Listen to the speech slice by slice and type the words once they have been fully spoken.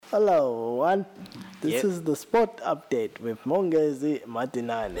Hello, everyone. This Yep. is the sport update with Mongezi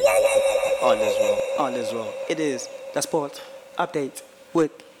Matinane. All is well. It is the sport update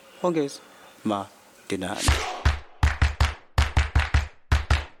with Hongers Ma Dinan.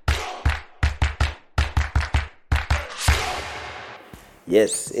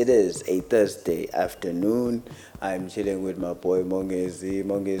 Yes, it is a Thursday afternoon. I'm chilling with my boy Mongezi.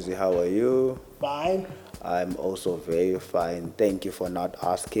 Mongezi, how are you? Fine. I'm also very fine. Thank you for not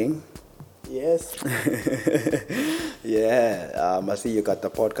asking. Yes. Yeah, I see you got the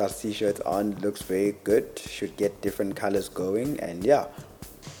podcast t-shirt on. Looks very good. Should get different colors going. And yeah,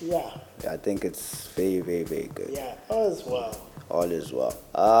 Yeah. I think it's very, very, very good. Yeah. All is well. All is well.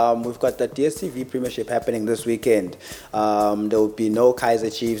 We've got the DSTV Premiership happening this weekend. There will be no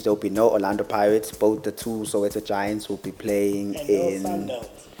Kaiser Chiefs. There will be no Orlando Pirates. Both the two Soweto Giants will be playing And in. no Sundowns.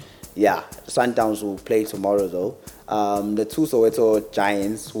 Yeah, Sundowns will play tomorrow though. The two Soweto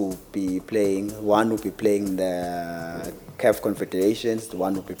Giants will be playing. One will be playing the CAF Confederations. The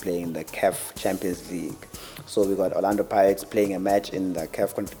one will be playing the CAF Champions League. So we got Orlando Pirates playing a match in the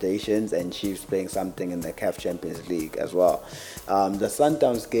CAF Confederations and Chiefs playing something in the CAF Champions League as well. The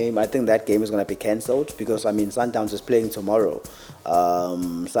Sundowns game, I think that game is going to be cancelled because Sundowns is playing tomorrow.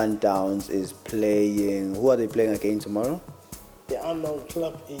 Sundowns is playing. Who are they playing again tomorrow? The unknown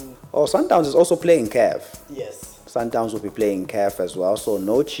club in. Oh, Sundowns is also playing CAF. Yes. Sundowns will be playing CAF as well. So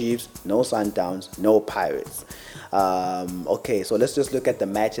no Chiefs, no Sundowns, no Pirates. Okay, so let's just look at the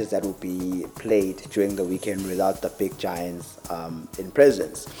matches that will be played during the weekend without the big giants in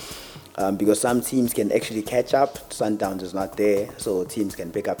presence. Because some teams can actually catch up. Sundowns is not there, so teams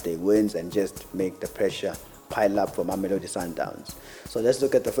can pick up their wins and just make the pressure pile up for Mamelodi Sundowns. So let's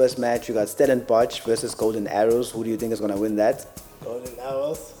look at the first match. We got Stellenbosch versus Golden Arrows. Who do you think is going to win that? Golden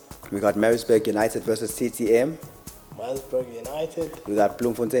Arrows. We got Maritzburg United versus TTM. Maritzburg United. We got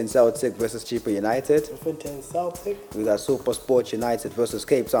Bloemfontein Celtic versus Chippa United. Bloemfontein Celtic. We got Super Sport United versus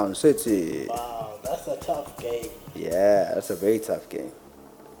Cape Town City. Wow, that's a tough game. Yeah, that's a very tough game.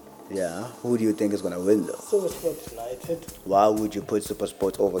 Yeah, who do you think is going to win though? Supersport United. Why would you put Super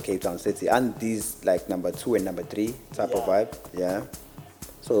Sport over Cape Town City? And these like number 2 and number 3 type of Yeah. vibe? Yeah.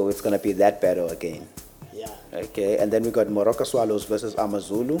 So it's going to be that battle again. Yeah. Okay, and then we got Moroka Swallows versus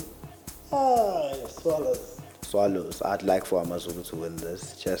Amazulu. Swallows. Swallows. I'd like for Amazulu to win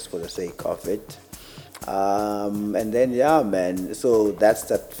this just for the sake of it. And then yeah, man. So that's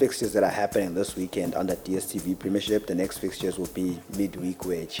the fixtures that are happening this weekend on the DSTV Premiership. The next fixtures will be midweek,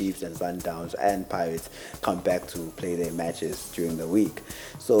 where Chiefs and Sundowns and Pirates come back to play their matches during the week.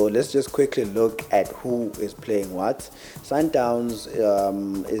 So let's just quickly look at who is playing what. Sundowns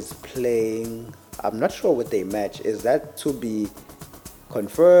is playing. I'm not sure what they match. Is that to be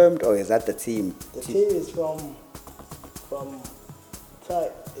confirmed or is that the team? The team is from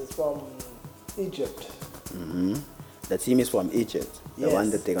Egypt. The team is from Egypt. The Yes. one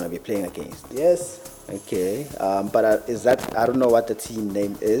that they're going to be playing against. Yes. Okay, but is that, I don't know what the team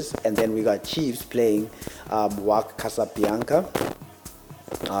name is. And then we got Chiefs playing WAC Casablanca.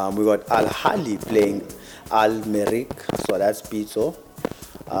 We got Al Hali playing Al Merik, so that's Pito.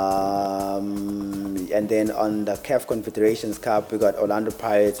 And then on the CAF Confederations Cup, we got Orlando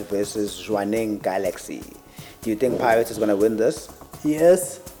Pirates versus Jwaneng Galaxy. Do you think Pirates is going to win this?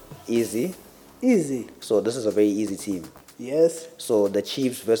 Yes. Easy. Easy. So this is a very easy team. Yes. So the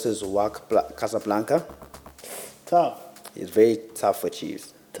Chiefs versus WAC Casablanca. Tough. It's very tough for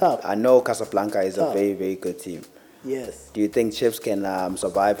Chiefs. Tough. I know Casablanca is a Tough. very, very good team. Yes. Do you think Chiefs can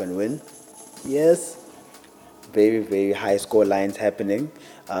survive and win? Yes. Very, very high score lines happening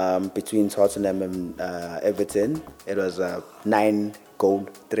between Tottenham and Everton. It was a 9-goal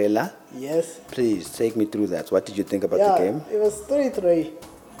thriller. Yes. Please take me through that. What did you think about Yeah, the game? it was 3-3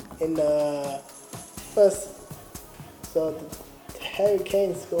 in the first. So Harry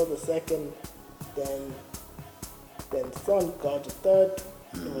Kane scored the second, then Son got the third.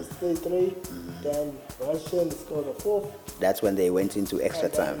 It was 3-3. Then Russian scored the fourth. That's when they went into extra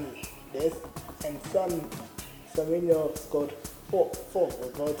And time. then this and Samuel scored four. We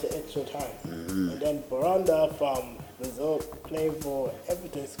go to extra time. And then Baranda from Brazil playing for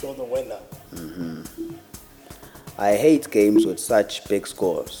Everton scored the winner. I hate games with such big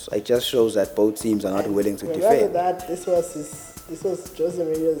scores. It just shows that both teams are not willing to Remember defend. that this was Jose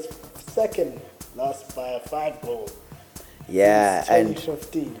Mourinho's second loss by a 5-goal. Yeah, Since and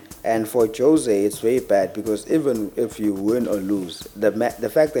 2015. And for Jose, it's very bad because even if you win or lose, the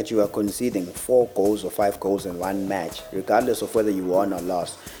fact that you are conceding 4 goals or 5 goals in one match, regardless of whether you won or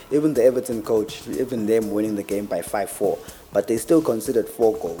lost, even the Everton coach, even them winning the game by 5-4, but they still considered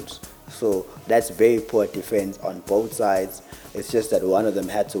 4 goals. So that's very poor defense on both sides. It's just that one of them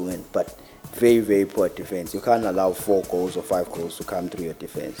had to win, but very, very poor defense. You can't allow 4 goals or 5 goals to come through your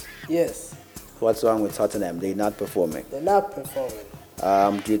defense. Yes, What's wrong with Tottenham? They're not performing. they're not performing.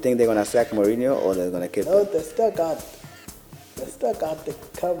 Do you think they're gonna sack Mourinho or they're gonna keep No, him? they still got the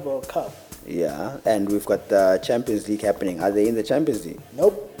Carabao Cup. Yeah, and we've got the Champions League happening. Are they in the Champions League?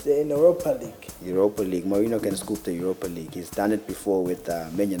 Nope, they're in Europa League. Europa League. Mourinho can scoop the Europa League. He's done it before with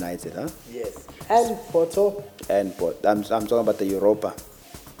Man United, huh? Yes, and Porto. And I'm talking about the Europa.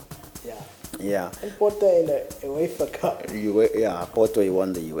 Yeah, Yeah. and Porto in the UEFA Cup. Yeah, Porto, he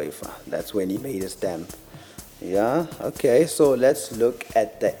won the UEFA. That's when he made his stamp. Yeah, okay. So let's look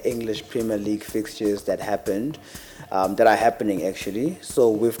at the English Premier League fixtures that happened, that are happening actually. So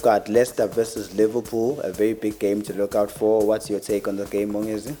we've got Leicester versus Liverpool, a very big game to look out for. What's your take on the game,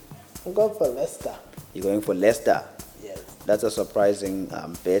 Mongezi? I'm going for Leicester. You're going for Leicester. Yes. That's a surprising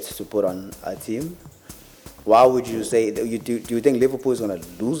bet to put on a team. Why would you say that do you think Liverpool is going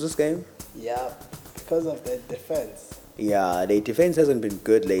to lose this game? Yeah, because of their defense. Yeah, their defense hasn't been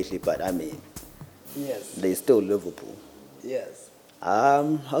good lately, but I mean, Yes. they're still Liverpool. Yes.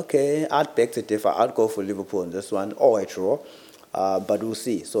 Okay, I'd beg to differ. I'd go for Liverpool in this one, or a draw. But we'll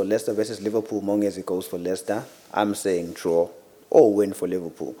see. So Leicester versus Liverpool, Mongezi goes for Leicester. I'm saying draw or win for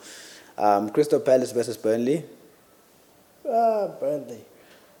Liverpool. Crystal Palace versus Burnley. Burnley.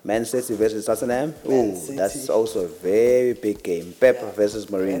 Man City versus Tottenham. Man Ooh, City. that's also a very big game. Pep Yeah. versus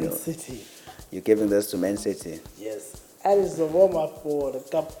Mourinho. Man City. You're giving this to Man City. Yes. And it's the warm up for the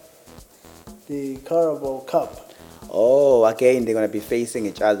cup, the Carabao Cup. Oh, again, they're going to be facing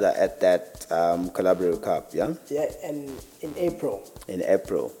each other at that Calabria Cup, yeah? Yeah, and in April, In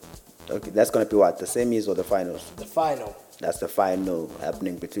April. Okay, that's going to be what? The semis or the finals? the final. That's the final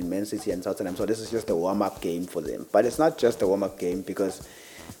happening between Man City and Tottenham. So this is just a warm-up game for them. But it's not just a warm-up game because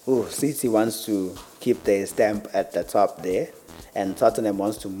City wants to keep their stamp at the top there, and Tottenham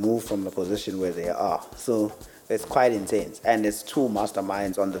wants to move from the position where they are. So it's quite intense. And it's two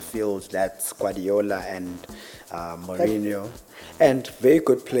masterminds on the field. That's Guardiola and Mourinho. And very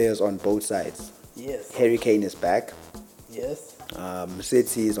good players on both sides. Yes. Harry Kane is back. Yes.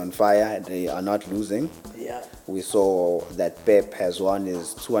 City is on fire. They are not losing. Yeah. We saw that Pep has won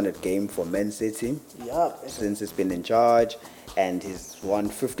his 200 game for Man City Yeah. since he's been in charge, and he's won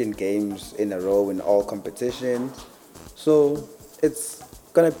 15 games in a row in all competitions. So it's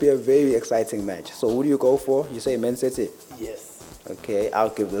gonna be a very exciting match. So who do you go for? You say Man City. Yes. Okay, I'll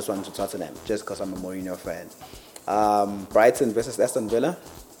give this one to Tottenham just because I'm a Mourinho fan. Brighton versus Aston Villa.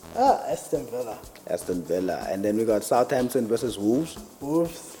 Aston Villa. Aston Villa, and then we got Southampton versus Wolves.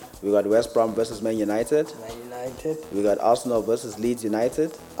 Wolves. We got West Brom versus Man United. Man United. We got Arsenal versus Leeds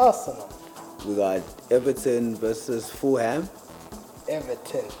United. Arsenal. We got Everton versus Fulham.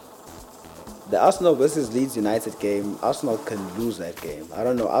 Everton. The Arsenal versus Leeds United game, Arsenal can lose that game. I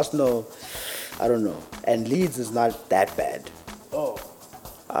don't know. Arsenal, I don't know. And Leeds is not that bad. Oh.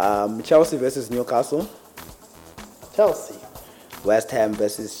 Chelsea versus Newcastle. Chelsea. West Ham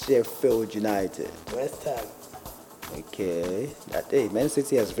versus Sheffield United. West Ham. Okay. Hey, Man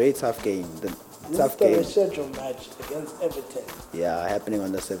City has very tough game. The This tough is the game. rescheduled match against Everton. Yeah, happening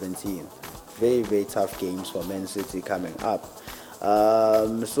on the 17th. Very, very tough games for Man City coming up.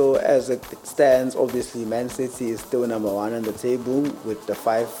 So as it stands, obviously Man City is still number 1 on the table with the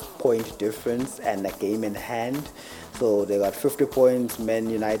 5-point difference and a game in hand. So they got 50 points. Man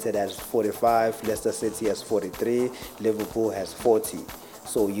United has 45. Leicester City has 43. Liverpool has 40.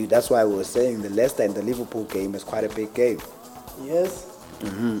 So that's why we were saying the Leicester and the Liverpool game is quite a big game. Yes.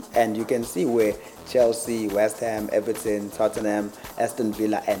 And you can see where Chelsea, West Ham, Everton, Tottenham, Aston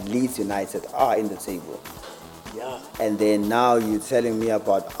Villa, and Leeds United are in the table. Yeah. And then now you're telling me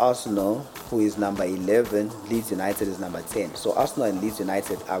about Arsenal, who is number 11, Leeds United is number 10. So Arsenal and Leeds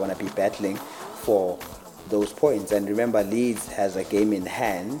United are going to be battling for those points. And remember, Leeds has a game in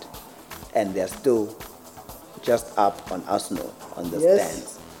hand, and they're still just up on Arsenal on the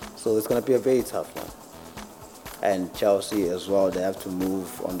stands. So it's going to be a very tough one. And Chelsea as well, they have to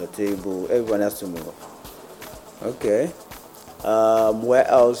move on the table. Everyone has to move. Okay. Where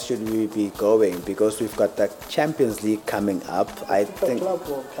else should we be going? Because we've got the Champions League coming up. I think Club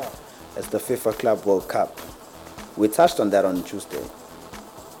World Cup. it's the FIFA Club World Cup. We touched on that on Tuesday.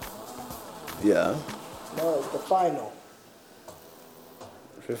 Yeah. No, it's the final.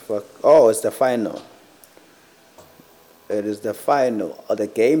 FIFA. Oh, it's the final. It is the final. The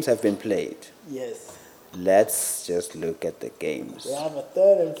games have been played. Yes. Let's just look at the games. We have a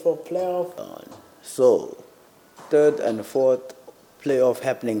third and fourth playoff. So, third and fourth playoff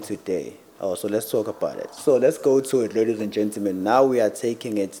happening today. Oh, so let's talk about it. So let's go to it, ladies and gentlemen. Now we are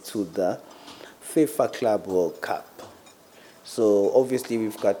taking it to the FIFA Club World Cup. So obviously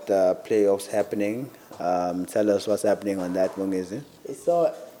we've got the playoffs happening. Tell us what's happening on that, Mongezi.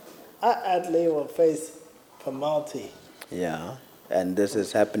 So, Adelaide will face Palmalti, Yeah, and this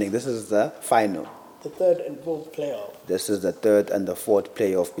is happening. This is the final. the third and fourth playoff. This is the third and the fourth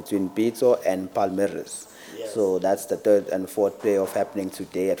playoff between Pito and Palmeiras. Yes. So that's the third and fourth playoff happening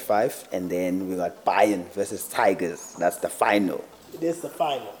today at 5. And then we got Bayern versus Tigers. That's the final. It is the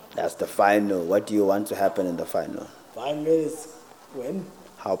final. That's the final. What do you want to happen in the final? 5 minutes win.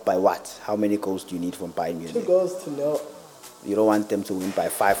 How, by what? How many goals do you need from Bayern 2 Munich? goals to 0. You don't want them to win by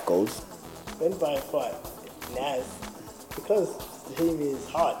 5 goals? Win by 5. Nice. Because the team is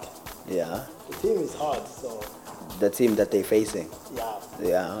hard. Yeah. The team is hard, so The team that they're facing. yeah.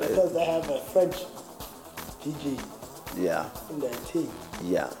 Yeah. Because they have a French GG Yeah. in their team.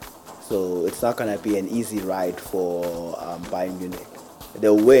 Yeah. So it's not going to be an easy ride for Bayern Munich.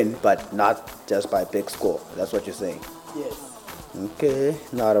 They'll win, but not just by big score. That's what you're saying. Yes. Okay,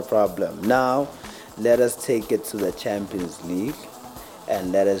 not a problem. Now, let us take it to the Champions League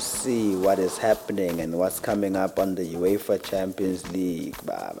and let us see what is happening and what's coming up on the UEFA Champions League.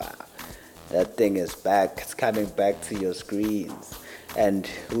 Baba. That thing is back. It's coming back to your screens. And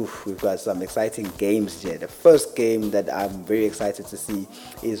we've got some exciting games here. The first game that I'm very excited to see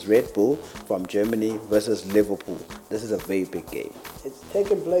is Red Bull from Germany versus Liverpool. This is a very big game. It's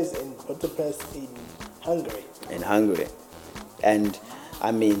taking place in Budapest in Hungary. In Hungary. And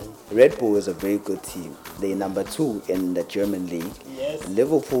I mean, Red Bull is a very good team. They're number 2 in the German league. Yes.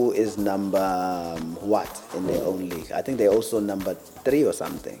 Liverpool is number what in their own league? I think they're also number 3 or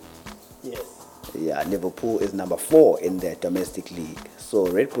something. Yes. Yeah, Liverpool is number 4 in their domestic league. So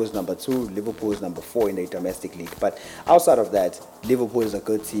Red Bull is number 2, Liverpool is number 4 in their domestic league. But outside of that, Liverpool is a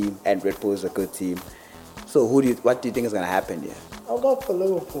good team and Red Bull is a good team. So what do you think is going to happen here? I'll go for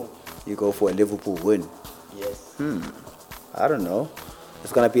Liverpool. You go for a Liverpool win. Yes. I don't know.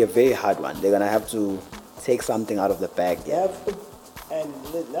 It's going to be a very hard one. They're going to have to take something out of the bag They here. have, and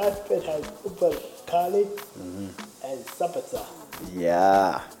the last bit has Uber Kali and Sabata.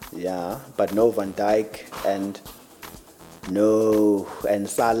 Yeah. But no Van Dijk and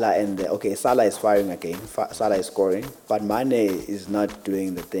Salah okay, Salah is firing again. Salah is scoring, but Mane is not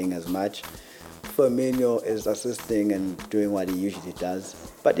doing the thing as much. Firmino is assisting and doing what he usually does.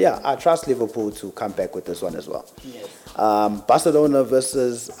 But yeah, I trust Liverpool to come back with this one as well. Yes. Barcelona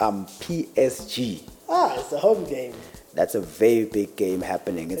versus PSG. It's a home game. That's a very big game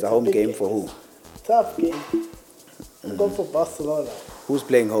happening. It's a home big game for who? Tough game. I'll go for Barcelona. Who's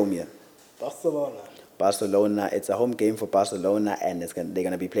playing home here? Barcelona. Barcelona. It's a home game for Barcelona, and they're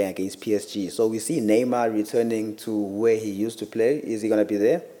going to be playing against PSG. So we see Neymar returning to where he used to play. Is he going to be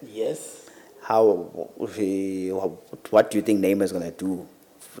there? Yes. What do you think Neymar is going to do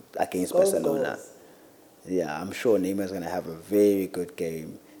against Barcelona? Goals. Yeah, I'm sure Neymar is going to have a very good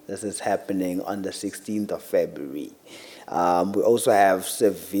game. This is happening on the 16th of February. We also have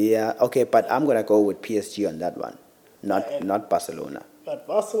Sevilla. Okay, but I'm going to go with PSG on that one, not Barcelona. But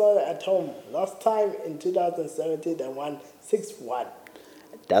Barcelona at home. Last time in 2017, they won 6-1.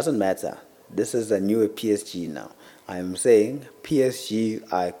 Doesn't matter. This is a newer PSG now. I'm saying PSG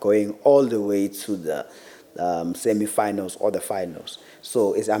are going all the way to the semi-finals or the finals.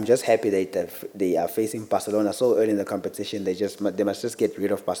 So I'm just happy that they are facing Barcelona so early in the competition. They must just get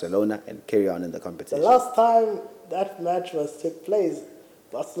rid of Barcelona and carry on in the The competition. last time that match took place,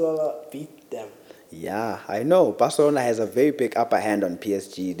 Barcelona beat them. Yeah, I know. Barcelona has a very big upper hand on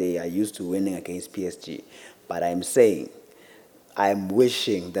PSG. They are used to winning against PSG. But I'm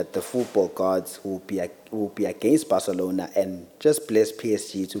wishing that the football gods will be against Barcelona and just bless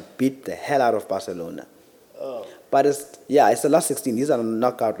PSG to beat the hell out of Barcelona. Oh. But it's the last 16. These are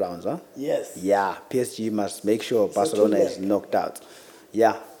knockout rounds, huh? Yes. Yeah, PSG must make sure Barcelona is knocked out.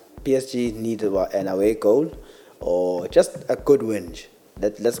 Yeah, PSG need an away goal or just a good win.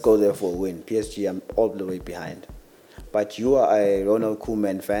 Let's go there for a win. PSG, I'm all the way behind. But you are a Ronald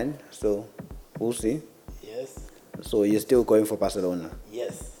Koeman fan, so we'll see. Yes. So you're still going for Barcelona?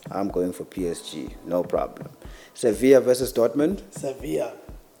 Yes. I'm going for PSG, no problem. Sevilla versus Dortmund? Sevilla.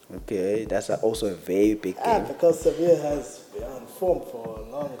 Okay, that's also a very big game. Because Sevilla has been on form for a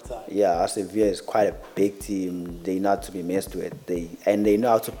long time. Yeah, Sevilla is quite a big team. They're not to be messed with. They know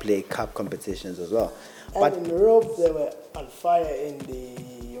how to play cup competitions as well. And in Europe, they were on fire in the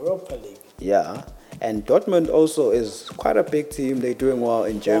Europa League. Yeah, and Dortmund also is quite a big team. They're doing well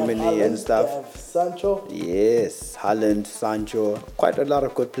in Germany and stuff. They have Sancho. Yes, Haaland, Sancho, quite a lot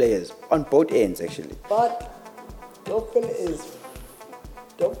of good players on both ends actually. But Dortmund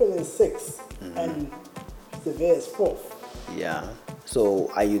Dortmund is 6th, and Sevilla is 4th. Yeah.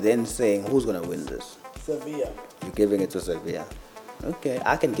 So are you then saying who's going to win this? Sevilla. You're giving it to Sevilla. Okay,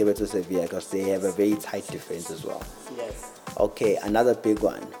 I can give it to Sevilla because they have a very tight defense as well. Yes. Okay, another big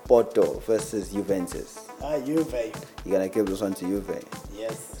one. Porto versus Juventus. Juve. You're going to give this one to Juve.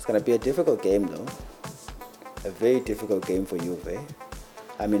 Yes. It's going to be a difficult game though. A very difficult game for Juve.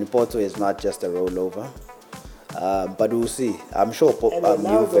 I mean, Porto is not just a rollover. But we'll see. I'm sure And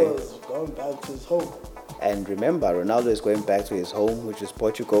Ronaldo Juve... is going back to his home. And remember, Ronaldo is going back to his home, which is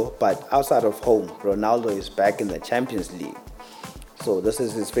Portugal. But outside of home, Ronaldo is back in the Champions League. So this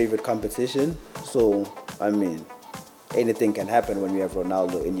is his favorite competition. So, I mean, anything can happen when you have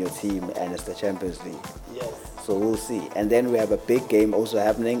Ronaldo in your team and it's the Champions League. Yes. So we'll see. And then we have a big game also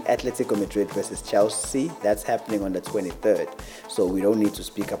happening, Atletico Madrid versus Chelsea. That's happening on the 23rd. So we don't need to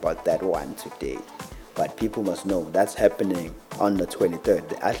speak about that one today. But people must know that's happening on the 23rd.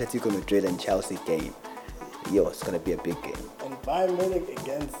 The Atletico Madrid and Chelsea game. Yo, it's going to be a big game. And Bayern Munich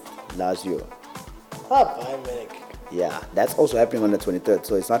against Lazio. Bayern Munich. Yeah, that's also happening on the 23rd.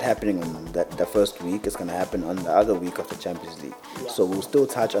 So it's not happening on the first week. It's going to happen on the other week of the Champions League. Yeah. So we'll still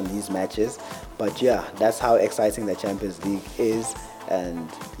touch on these matches. But yeah, that's how exciting the Champions League is. And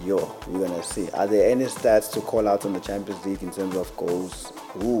yo, we're going to see. Are there any stats to call out on the Champions League in terms of goals?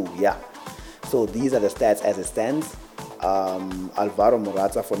 Ooh, yeah. So these are the stats as it stands. Alvaro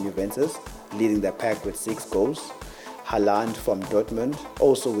Morata from Juventus leading the pack with 6 goals. Haaland from Dortmund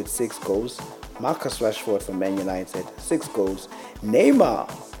also with 6 goals. Marcus Rashford from Man United, 6 goals.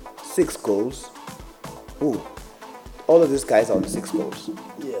 Neymar, 6 goals. Ooh, all of these guys are on 6 goals.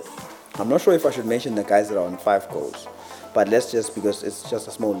 Yes. I'm not sure if I should mention the guys that are on 5 goals. But let's just, because it's just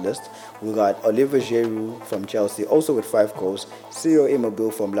a small list. We got Oliver Giroud from Chelsea, also with 5 goals. Ciro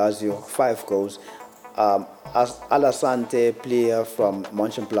Immobile from Lazio, 5 goals. Alassane Player from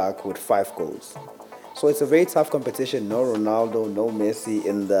Mönchengladbach with 5 goals. So it's a very tough competition. No Ronaldo, no Messi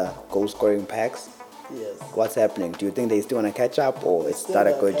in the goal-scoring packs. Yes. What's happening? Do you think they still want to catch up, or it's not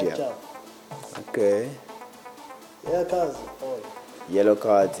a good year? Okay. Yeah, cause Yellow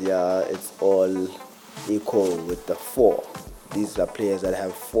cards, yeah, it's all equal with the 4. These are players that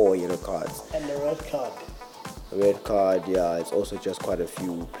have 4 yellow cards. and the red card. Red card, yeah, it's also just quite a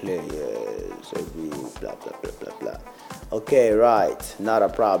few players. Every blah, blah, blah, blah, blah. Okay, right, not a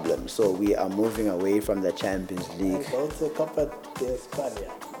problem. So we are moving away from the Champions League. And go to Copa de España.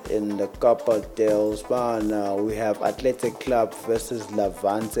 In the Copa del España, we have Athletic Club versus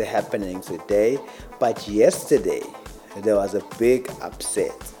Levante happening today. But yesterday, there was a big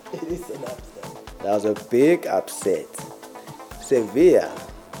upset. It is an upset. There was a big upset. Sevilla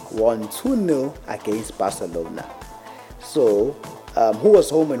won 2-0 against Barcelona. So, who was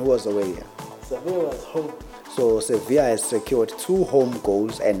home and who was away here? Sevilla was home. So Sevilla has secured 2 home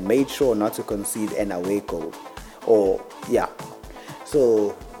goals and made sure not to concede an away goal. Yeah.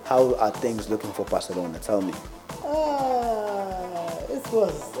 So how are things looking for Barcelona? Tell me. It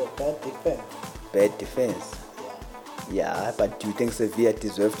was a bad defense. Bad defense. Yeah. Yeah, but do you think Sevilla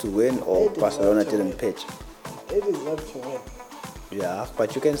deserved to win, or They Barcelona deserved to didn't win. pitch? It deserved to win. Yeah,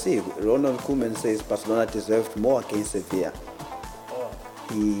 but you can see Ronald Koeman says Barcelona deserved more against Sevilla. Oh.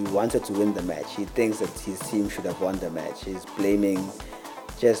 He wanted to win the match. He thinks that his team should have won the match. He's blaming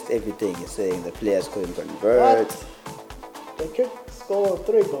just everything. He's saying the players couldn't convert. But they could score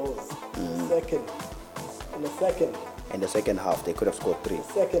 3 goals in the second. In the second half, they could have scored 3.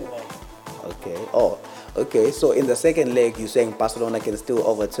 Second leg. Okay. Oh, okay. So in the second leg, you're saying Barcelona can still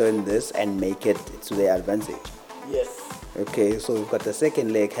overturn this and make it to their advantage. Yes. Okay. So we've got the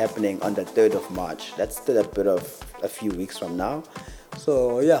second leg happening on the 3rd of March. That's still a few weeks from now.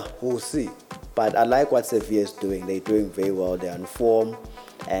 So yeah, we'll see. But I like what Sevilla is doing. They're doing very well. They're on form,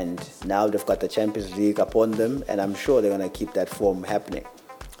 and now they've got the Champions League upon them, and I'm sure they're gonna keep that form happening.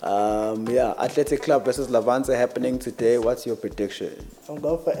 Yeah, Athletic Club versus Levante happening today. What's your prediction? I'm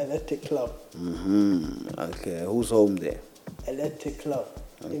going for Athletic Club. Okay, who's home there? Athletic Club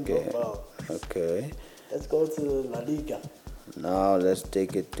in Okay. Bilbao. Okay. Let's go to La Liga. Now let's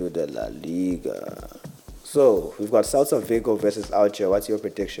take it to the La Liga. So we've got Celta Vigo versus Elche. What's your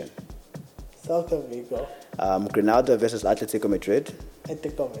prediction? Celta Vigo. Granada versus Atletico Madrid.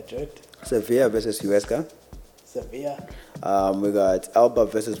 Atletico Madrid. Sevilla versus Huesca. Sevilla. We got Elba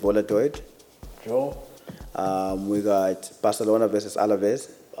versus Valladolid. Draw. We got Barcelona versus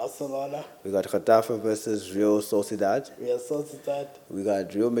Alaves. Barcelona. We got Getafe versus Real Sociedad. Real Sociedad. We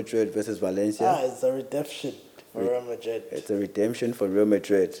got Real Madrid versus Valencia. It's a redemption for Real Madrid. It's a redemption for Real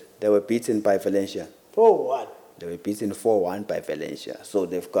Madrid. They were beaten by Valencia. For what? They were beaten 4-1 by Valencia. So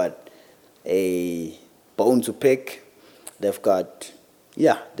they've got a bone to pick. They've got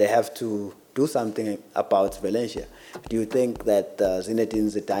yeah, they have to do something about Valencia. Do you think that Zinedine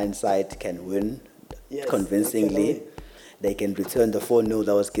Zidane's side can win Yes, convincingly? they can win. They can return the 4-0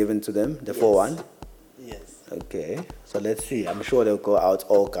 that was given to them, the 4-1? Yes. Okay, so let's see. I'm sure they'll go out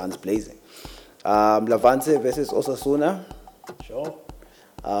all guns blazing. Levante versus Osasuna. Sure.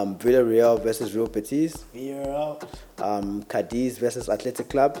 Villarreal versus Real Betis. Villarreal, Cadiz versus Athletic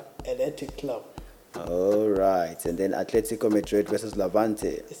Club. Athletic Club. All right, and then Atletico Madrid versus Levante.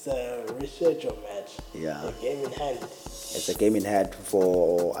 It's a rescheduled match. Yeah. A game in hand. It's a game in hand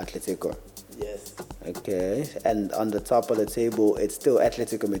for Atletico. Yes. Okay, and on the top of the table, it's still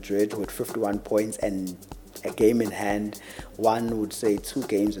Atletico Madrid with 51 points and a game in hand. One would say 2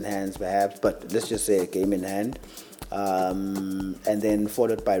 games in hand, perhaps, but let's just say a game in hand. And then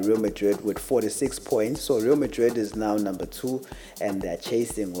followed by Real Madrid with 46 points. So Real Madrid is now number 2 and they're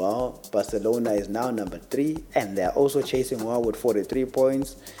chasing well. Barcelona is now number 3 and they're also chasing well with 43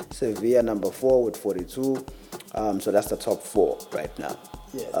 points. Sevilla number 4 with 42. So that's the top 4 right now.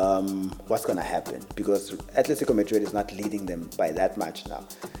 Yes. What's going to happen? Because Atletico Madrid is not leading them by that much now.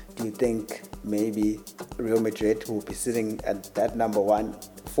 Do you think maybe Real Madrid will be sitting at that number 1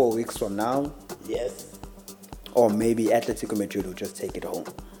 4 weeks from now? Yes. Or maybe Atletico Madrid will just take it home?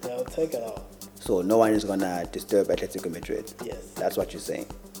 They'll take it off. So no one is going to disturb Atletico Madrid? Yes. That's what you're saying?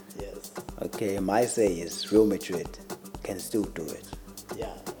 Yes. Okay, my say is Real Madrid can still do it.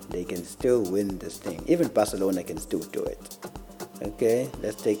 Yeah. They can still win this thing. Even Barcelona can still do it. Okay,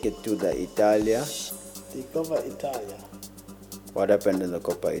 let's take it to the Italia. The Coppa Italia. What happened in the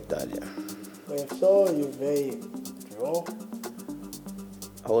Coppa Italia? We saw Juve draw.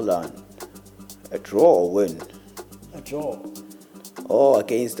 Hold on. A draw or win? A draw. Oh,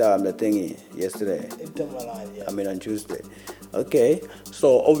 against the thingy yesterday. Inter Milan, yeah. I mean on Tuesday. Okay,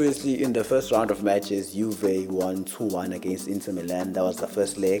 so obviously in the first round of matches, Juve won 2-1 against Inter Milan. That was the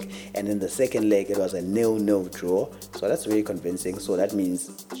first leg. And in the second leg, it was a 0-0 draw. So that's very convincing. So that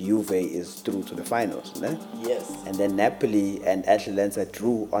means Juve is through to the finals, né? Yes. And then Napoli and Atalanta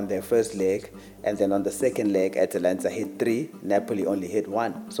drew on their first leg. And then on the second leg, Atalanta hit 3. Napoli only hit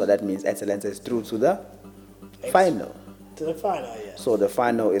 1. So that means Atalanta is through to the final. To the final, yeah. So the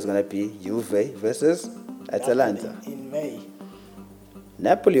final is going to be Juve versus Atalanta. Napoli in May.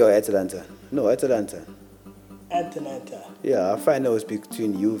 Napoli or Atalanta? No, Atalanta. Atalanta. Yeah, our final is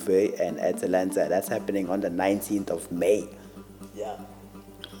between Juve and Atalanta. That's happening on the 19th of May. Yeah.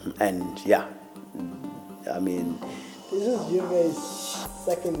 And yeah, I mean, This is Juve's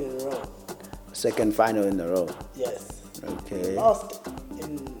second in a row. second final in a row. Yes. Okay. Lost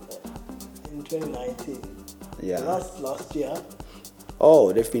in 2019. Yeah. Lost last year.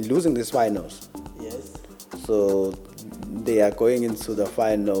 Oh, they've been losing these finals. Yes. So they are going into the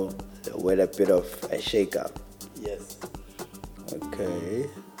final with a bit of a shake-up. Yes. Okay.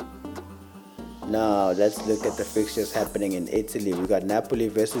 Now let's look at the fixtures happening in Italy. We got Napoli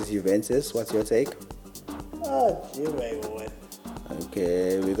versus Juventus. What's your take? Juve will win.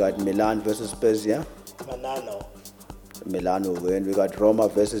 Okay, we got Milan versus Spezia. Manano. Milan will win. We got Roma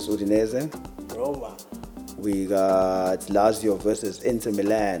versus Udinese. Roma. We got Lazio versus Inter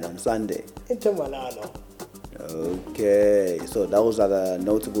Milan on Sunday. Inter Milano. Okay, so those are the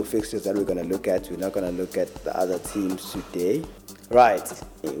notable fixtures that we're going to look at. We're not going to look at the other teams today. Right,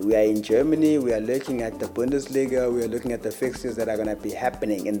 we are in Germany. We are looking at the Bundesliga. We are looking at the fixtures that are going to be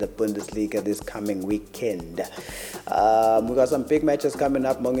happening in the Bundesliga this coming weekend. We got some big matches coming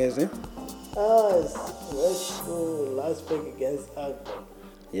up, Mongezi. It's Red Bull Leipzig against Augsburg.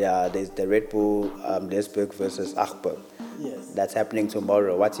 Yeah, there's the Red Bull Leipzig versus Augsburg. Yes. That's happening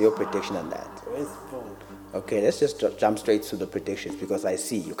tomorrow. What's your prediction on that? Red Bull. Okay, let's just jump straight to the predictions because I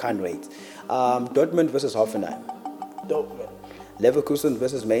see you can't wait. Dortmund versus Hoffenheim. Dortmund. Leverkusen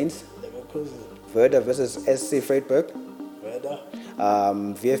versus Mainz. Leverkusen. Werder versus SC Freiburg. Werder.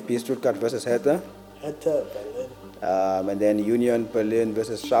 VfB Stuttgart versus Hertha. Hertha Berlin. And then Union Berlin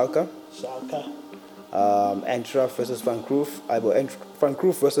versus Schalke. Schalke. Eintracht versus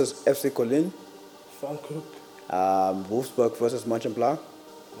Frankfurt versus FC Köln. Frankfurt. Wolfsburg versus Mönchengladbach.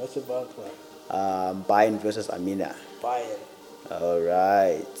 Mönchengladbach. Bayern versus Arminia. Bayern. All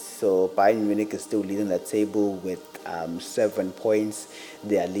right. So Bayern Munich is still leading the table with 7 points.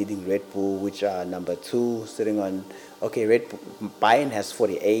 They are leading Red Bull, which are number 2, sitting on. Okay, Bayern has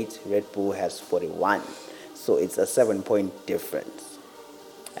 48. Red Bull has 41. So it's a 7-point difference.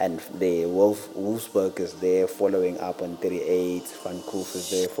 And the Wolfsburg is there following up on 38. Frankfurt is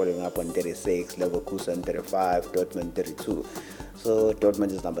there following up on 36. Leverkusen 35. Dortmund 32. So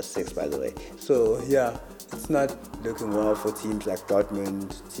Dortmund is number 6, by the way. So yeah, it's not looking well for teams like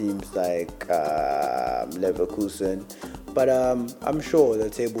Dortmund, teams like Leverkusen. But I'm sure the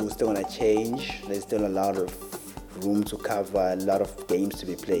table is still going to change. There's still a lot of room to cover, a lot of games to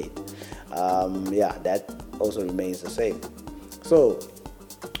be played. That also remains the same. So,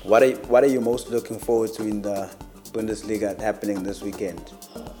 what are you most looking forward to in the Bundesliga happening this weekend?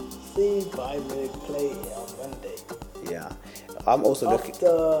 See Bayern Munich play on Monday. Yeah, I'm also looking.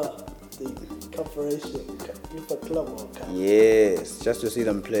 After the Confederation FIFA Club World Cup. Yes, just to see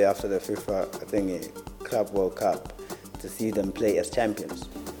them play after the FIFA Club World Cup, to see them play as champions.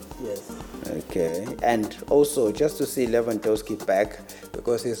 Yes. Okay, and also just to see Lewandowski back,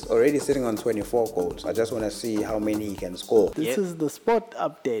 because he's already sitting on 24 goals. I just want to see how many he can score. This is the sport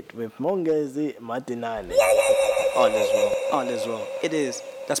update with Mongezi Madinane. All is well. It is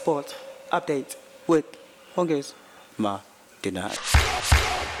the sport update with Hongers Madinane.